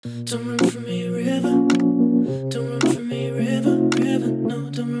Don't run from me, river. Don't run from me, river, river. No,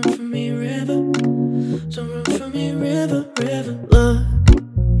 don't run from me, river. Don't run from me, river, river. Look,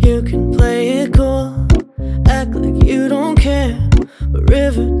 you can play it cool, act like you don't care, but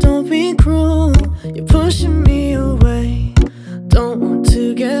river, don't be cruel. You're pushing me away, don't want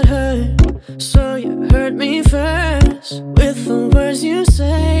to get hurt, so you hurt me first with the words you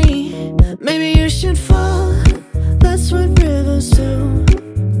say. Maybe you should fall, that's what rivers do.